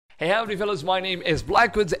Hey howdy fellas, my name is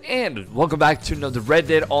Blackwoods and welcome back to another Red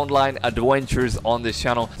Dead Online Adventures on this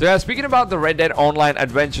channel. So guys, speaking about the Red Dead Online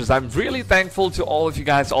Adventures, I'm really thankful to all of you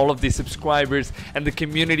guys, all of the subscribers and the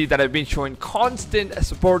community that have been showing constant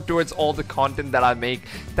support towards all the content that I make.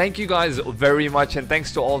 Thank you guys very much, and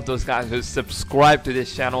thanks to all of those guys who subscribe to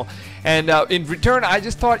this channel. And in return, I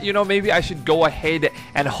just thought, you know, maybe I should go ahead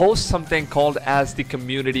and host something called as the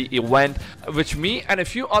community event, which me and a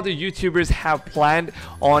few other YouTubers have planned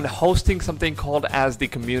on hosting something called as the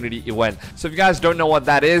community event. So if you guys don't know what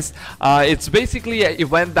that is, it's basically an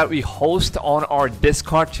event that we host on our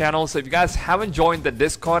Discord channel. So if you guys haven't joined the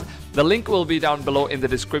Discord, the link will be down below in the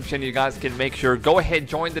description. You guys can make sure go ahead,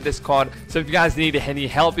 join the Discord. So if you guys need any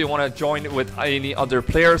help, you want to join with any other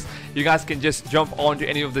players, you guys can just jump onto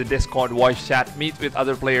any of the Discord voice chat, meet with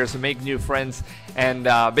other players, make new friends, and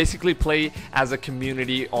basically play as a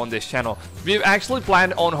community on this channel. We've actually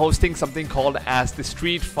planned on hosting something called as the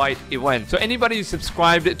Street Fight event. So anybody who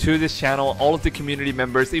subscribed to this channel, all of the community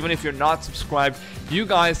members, even if you're not subscribed, you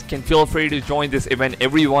guys can feel free to join this event.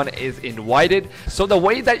 Everyone is invited. So the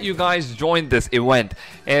way that you guys join this event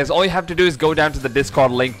is all you have to do is go down to the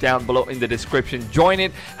Discord link down below in the description, join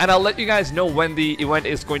it, and I'll let you guys know when the event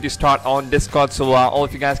is going to start on Discord, so all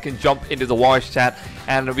of you guys can jump into the voice chat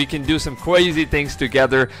and we can do some crazy things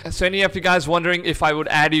together. So any of you guys wondering if I would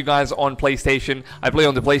add you guys on PlayStation, I play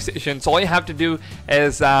on the PlayStation, so all you have to do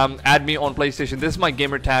is add me on PlayStation. This is my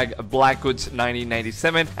gamer tag,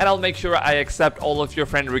 Blackwoods1997, and I'll make sure I accept all of your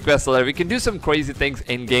friend requests so that we can do some crazy things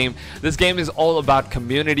in game. This game is all about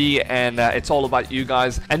community, and it's all about you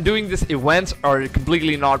guys, and doing these events are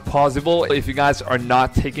completely not possible if you guys are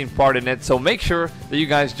not taking part in it. So make sure that you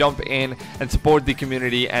guys jump in and support the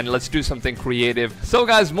community, and let's do something creative. So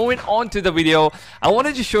guys, moving on to the video, I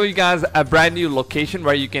wanted to show you guys a brand new location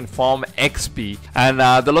where you can farm XP, and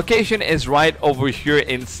the location is right over here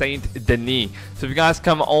in Saint Denis. So if you guys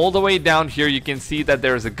come all the way down here, you can see that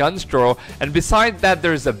there's a gun store, and beside that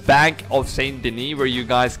there's a bank of Saint Denis where you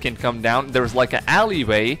guys can come down. There's like an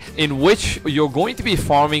alleyway in which you're going to be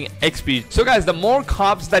farming XP. So guys, the more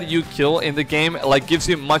cops that you kill in the game, like, gives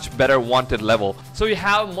you much better wanted level, so you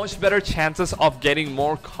have much better chances of getting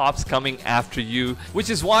more cops coming after you, which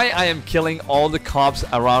is why I am killing all the cops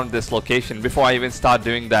around this location before I even start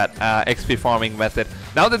doing that XP farming method.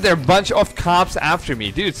 Now that there are a bunch of cops after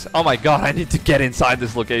me, dudes, oh my god, I need to get inside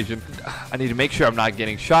this location. I need to make sure I'm not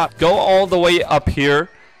getting shot. Go all the way up here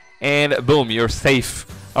and boom, you're safe.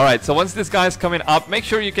 Alright, so once this guy's coming up, make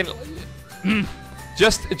sure you can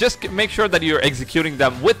just make sure that you're executing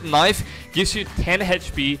them with knife. Gives you 10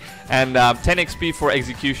 HP and 10 XP for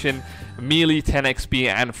execution, melee 10 XP,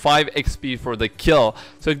 and 5 XP for the kill.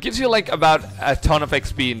 So it gives you like about a ton of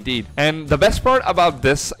XP indeed. And the best part about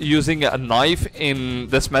this, using a knife in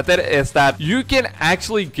this method, is that you can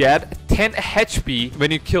actually get 10 HP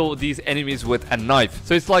when you kill these enemies with a knife.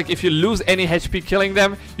 So it's like if you lose any HP killing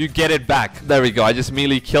them, you get it back. There we go, I just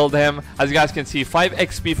melee killed him. As you guys can see, 5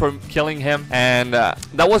 XP for killing him, and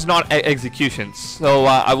that was not execution, so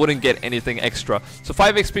I wouldn't get anything extra. So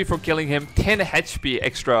 5 XP for killing him, 10 HP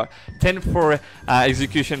extra, 10 for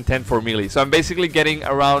execution, 10 for melee. So I'm basically getting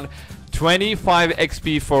around 25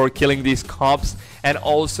 XP for killing these cops, and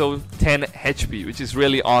also 10 HP, which is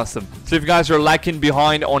really awesome. So if you guys are lacking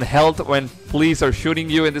behind on health when police are shooting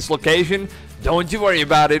you in this location, don't you worry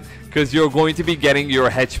about it, because you're going to be getting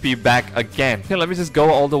your HP back again. Okay, let me just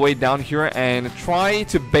go all the way down here and try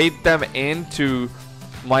to bait them into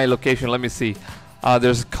my location. Let me see.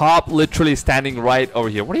 There's a cop literally standing right over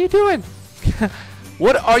here. What are you doing?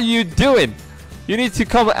 What are you doing? You need to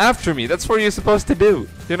come after me. That's what you're supposed to do.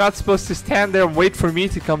 You're not supposed to stand there and wait for me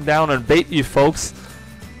to come down and bait you folks.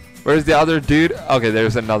 Where's the other dude? Okay,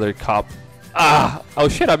 there's another cop. Oh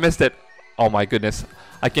shit, I missed it. Oh my goodness.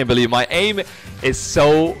 I can't believe my aim is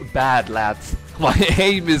so bad, lads. My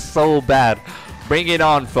aim is so bad. Bring it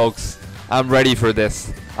on, folks. I'm ready for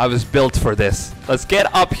this. I was built for this. Let's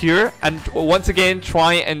get up here and once again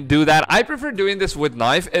try and do that. I prefer doing this with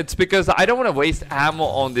knife. It's because I don't want to waste ammo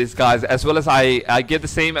on these guys, as well as I get the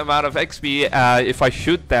same amount of XP if I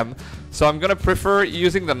shoot them. So I'm gonna prefer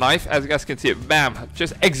using the knife. As you guys can see, bam,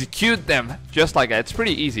 just execute them just like that. It's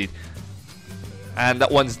pretty easy. And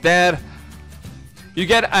that one's dead. You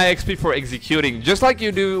get XP for executing, just like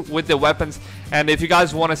you do with the weapons. And if you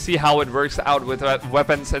guys want to see how it works out with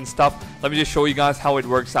weapons and stuff, let me just show you guys how it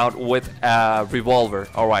works out with a revolver.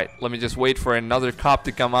 Alright, let me just wait for another cop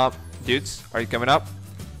to come up. Dudes, are you coming up?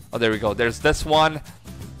 Oh, there we go. There's this one.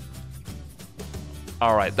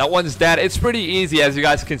 Alright, that one's dead. It's pretty easy, as you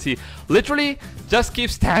guys can see. Literally, just keep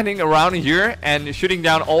standing around here and shooting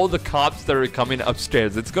down all the cops that are coming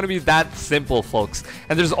upstairs. It's gonna be that simple, folks.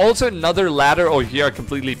 And there's also another ladder over here. I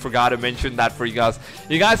completely forgot to mention that for you guys.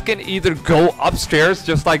 You guys can either go upstairs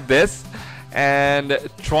just like this and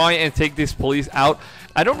try and take these police out.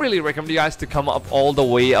 I don't really recommend you guys to come up all the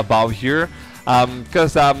way above here,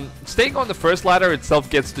 because staying on the first ladder itself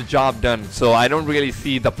gets the job done. So I don't really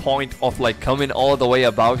see the point of like coming all the way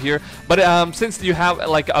above here. But since you have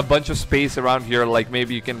like a bunch of space around here, like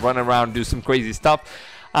maybe you can run around, do some crazy stuff,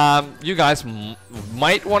 you guys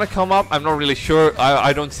might want to come up. I'm not really sure.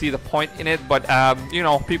 I don't see the point in it, but you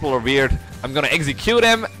know, people are weird. I'm gonna execute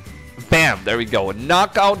him. Bam, there we go.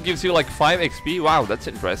 Knockout gives you like 5 XP. Wow, that's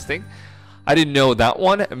interesting. I didn't know that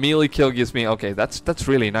one. A melee kill gives me... Okay, that's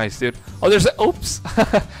really nice, dude. Oh, there's a... Oops.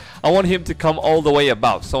 I want him to come all the way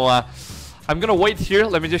above. So, I'm gonna wait here.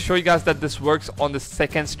 Let me just show you guys that this works on the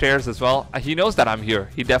second stairs as well. He knows that I'm here.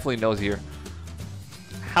 He definitely knows here.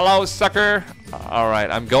 Hello, sucker. Alright,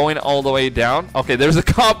 I'm going all the way down. Okay, there's a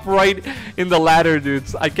cop right in the ladder,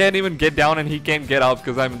 dudes. I can't even get down and he can't get up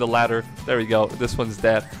because I'm in the ladder. There we go. This one's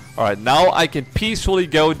dead. Alright, now I can peacefully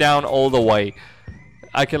go down all the way.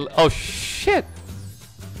 I can... Oh, shit.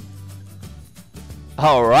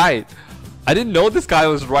 Alright. I didn't know this guy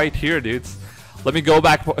was right here, dudes. Let me go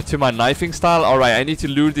back to my knifing style. Alright, I need to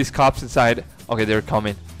lure these cops inside. Okay, they're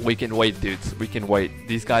coming. We can wait, dudes. We can wait.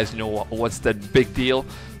 These guys know what's the big deal.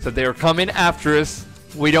 So they're coming after us.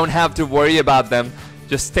 We don't have to worry about them.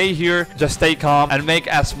 Just stay here. Just stay calm. And make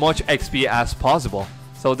as much XP as possible.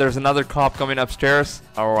 So there's another cop coming upstairs.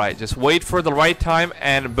 Alright, just wait for the right time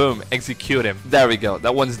and boom, execute him. There we go.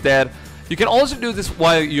 That one's dead. You can also do this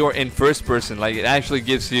while you're in first person. Like, it actually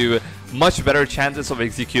gives you much better chances of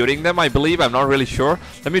executing them, I believe. I'm not really sure.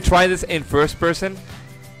 Let me try this in first person.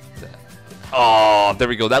 Oh, there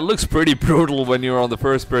we go. That looks pretty brutal when you're on the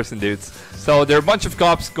first person, dudes. So there are a bunch of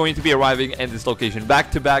cops going to be arriving in this location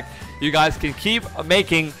back to back. You guys can keep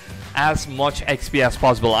making as much XP as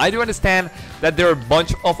possible. I do understand that there are a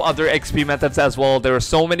bunch of other XP methods as well. There are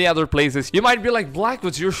so many other places. You might be like,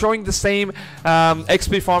 Blackwoods, you're showing the same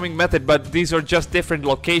XP farming method, but these are just different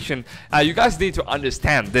location. You guys need to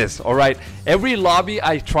understand this, alright? Every lobby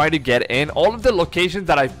I try to get in, all of the locations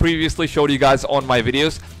that I previously showed you guys on my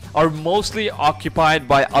videos are mostly occupied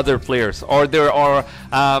by other players, or there are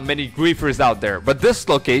many griefers out there. But this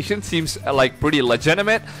location seems like pretty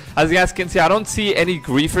legitimate. As you guys can see, I don't see any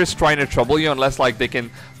griefers trying to trouble you unless like they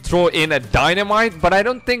can throw in a dynamite, but I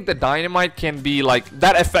don't think the dynamite can be like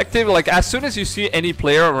that effective. Like as soon as you see any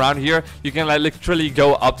player around here, you can like literally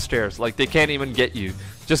go upstairs. Like they can't even get you.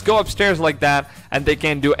 Just go upstairs like that and they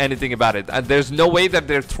can't do anything about it. And there's no way that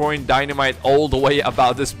they're throwing dynamite all the way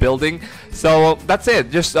about this building. So that's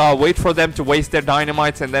it. Just wait for them to waste their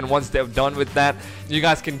dynamites, and then once they're done with that, you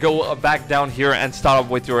guys can go back down here and start up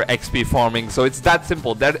with your XP farming. So it's that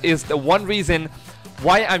simple. That is the one reason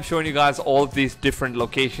why I'm showing you guys all of these different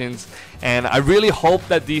locations, and I really hope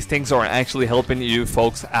that these things are actually helping you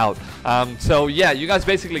folks out. So yeah, you guys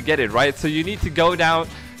basically get it, right? So you need to go down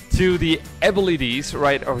to the abilities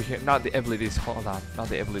right over here. Not the abilities, hold on, not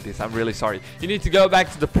the abilities, I'm really sorry. You need to go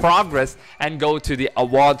back to the progress and go to the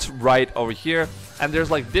awards right over here, and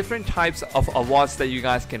there's like different types of awards that you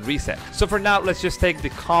guys can reset. So for now, let's just take the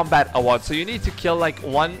combat award. So you need to kill like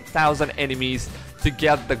 1,000 enemies to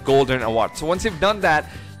get the golden award. So once you've done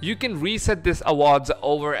that, you can reset this awards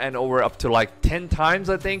over and over up to like 10 times.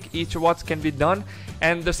 I think each awards can be done,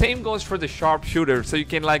 and the same goes for the sharpshooter. So you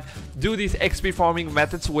can like do these XP farming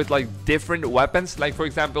methods with like different weapons. Like for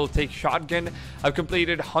example, take shotgun. I've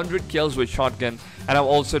completed 100 kills with shotgun, and I've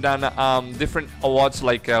also done different awards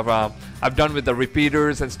like I've done with the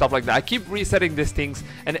repeaters and stuff like that. I keep resetting these things,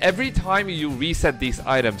 and every time you reset these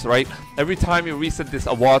items, right, every time you reset these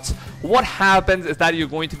awards, what happens is that you're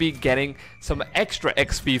going to be getting some extra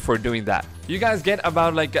XP for doing that. You guys get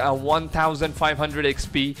about like 1,500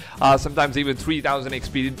 XP, sometimes even 3,000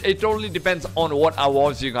 XP. It totally depends on what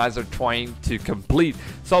awards you guys are trying to complete.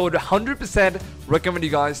 So I would 100% recommend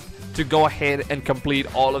you guys to go ahead and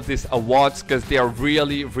complete all of these awards, because they are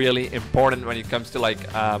really important when it comes to like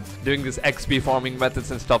doing this XP farming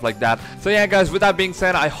methods and stuff like that. So yeah guys, with that being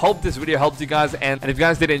said, I hope this video helped you guys, and if you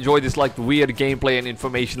guys did enjoy this like weird gameplay and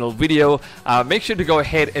informational video, make sure to go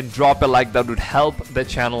ahead and drop a like. That would help the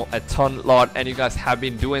channel a lot, and you guys have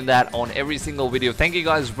been doing that on every single video. Thank you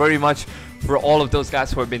guys very much for all of those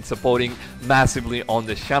guys who have been supporting massively on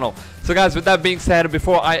this channel. So guys, with that being said,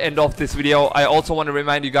 before I end off this video, I also want to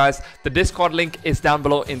remind you guys the Discord link is down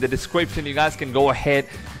below in the description. You guys can go ahead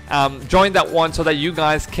join that one so that you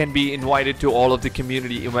guys can be invited to all of the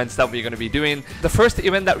community events that we're going to be doing. The first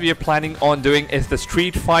event that we are planning on doing is the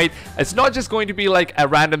street fight. It's not just going to be like a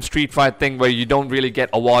random street fight thing where you don't really get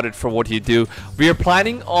awarded for what you do. We are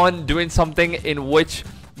planning on doing something in which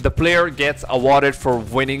the player gets awarded for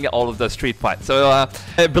winning all of the street fights. So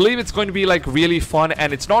I believe it's going to be like really fun,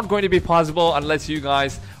 and it's not going to be possible unless you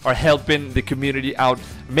guys are helping the community out.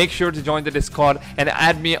 Make sure to join the Discord and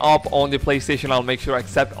add me up on the PlayStation. I'll make sure I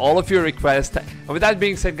accept all of your requests. And with that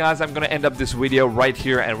being said, guys, I'm gonna end up this video right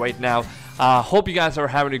here and right now. Hope you guys are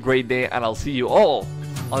having a great day, and I'll see you all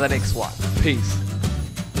on the next one. Peace.